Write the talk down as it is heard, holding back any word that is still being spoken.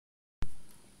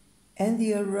And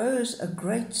there arose a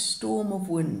great storm of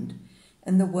wind,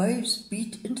 and the waves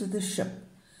beat into the ship,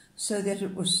 so that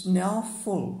it was now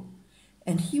full.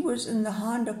 And he was in the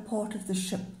hinder part of the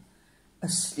ship,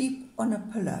 asleep on a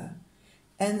pillow.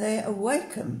 And they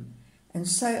awake him, and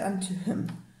say unto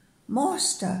him,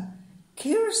 Master,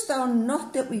 carest thou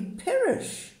not that we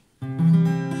perish?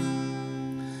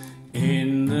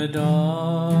 In the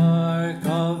dark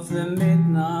of the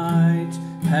midnight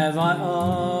have I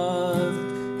oft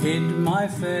hid my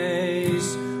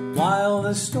face, while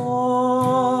the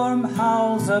storm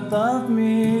howls above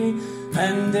me,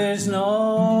 and there's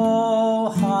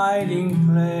no hiding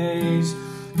place.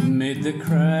 Mid the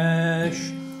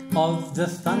crash of the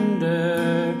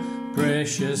thunder,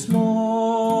 precious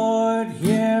Lord,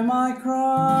 hear my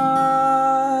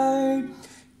cry.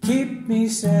 Keep me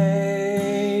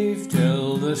safe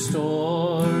till the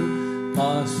storm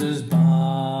passes by.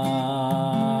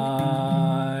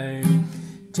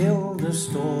 Till the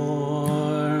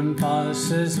storm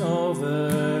passes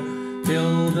over,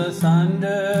 till the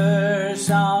thunder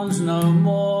sounds no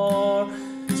more,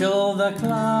 till the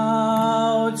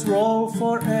clouds roll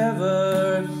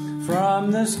forever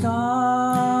from the sky.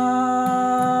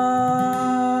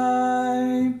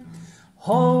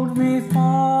 Hold me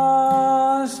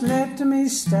fast, let me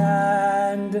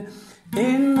stand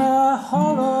in the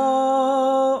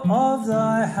hollow of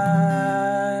thy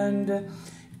hand.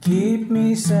 Keep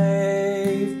me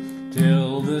safe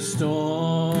till the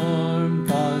storm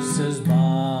passes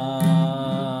by.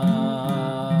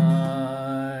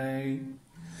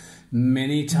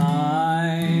 Many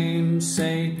times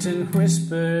Satan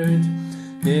whispered,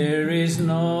 there is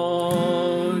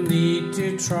no need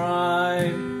to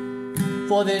try,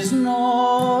 for there's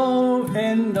no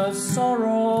end of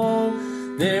sorrow,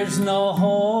 there's no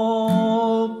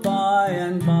hope by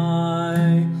and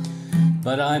by.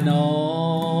 But I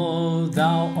know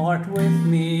thou art with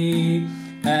me,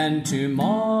 and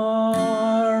tomorrow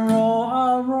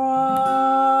I'll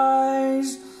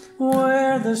rise,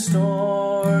 where the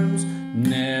storms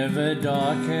never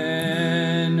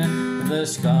darken the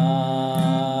skies.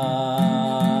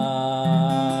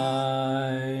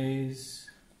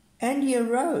 And he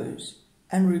arose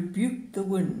and rebuked the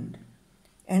wind,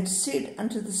 and said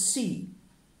unto the sea,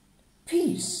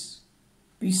 Peace,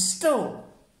 be still.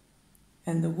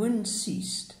 And the wind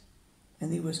ceased,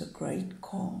 and there was a great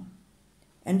calm.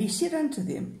 And he said unto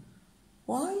them,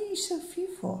 Why are ye so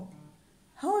fearful?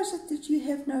 How is it that ye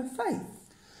have no faith?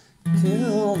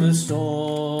 Till the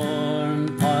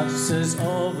storm passes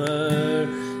over,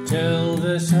 till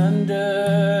the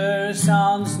thunder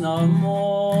sounds no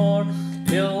more,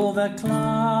 till the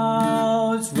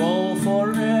clouds roll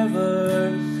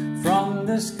forever from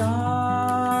the sky.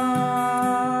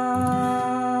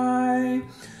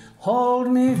 Hold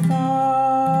me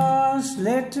fast,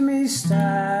 let me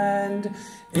stand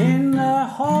in the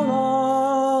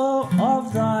hollow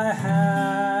of thy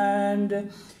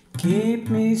hand. Keep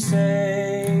me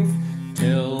safe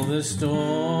till the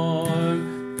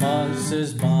storm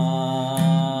passes by.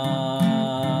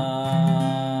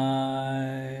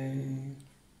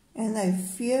 And they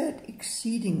feared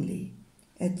exceedingly,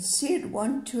 and said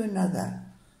one to another,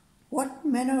 What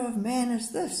manner of man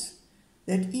is this,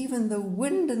 that even the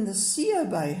wind and the sea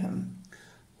obey him?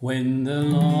 When the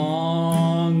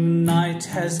long night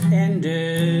has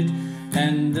ended,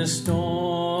 and the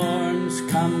storms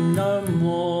come no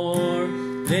more,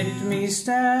 let me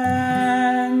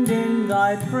stand in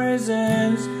thy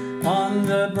presence on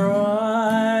the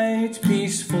bright,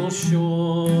 peaceful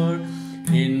shore,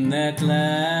 in that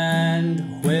land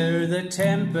where the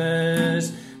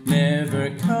tempest never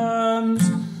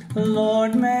comes.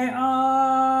 Lord, may I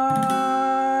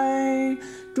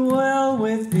dwell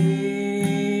with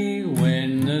thee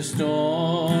when the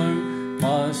storm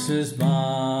passes by,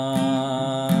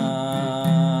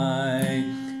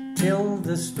 till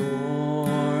the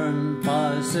storm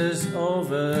passes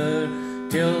over,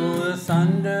 till the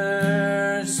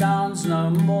thunder sounds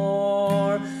no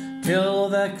more, till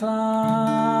the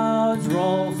clouds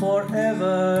roll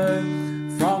forever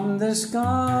from the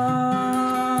sky.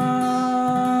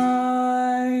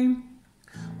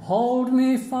 Hold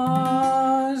me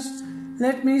fast,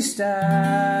 let me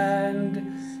stand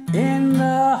in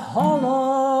the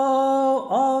hollow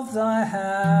of thy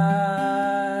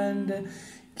hand.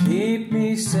 Keep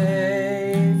me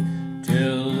safe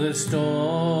till the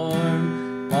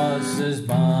storm passes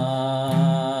by.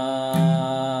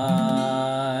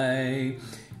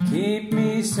 Keep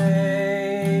me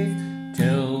safe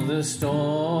till the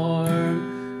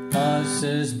storm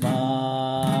passes by.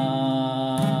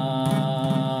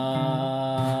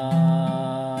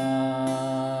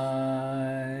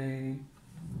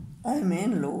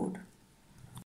 Amen, Lord.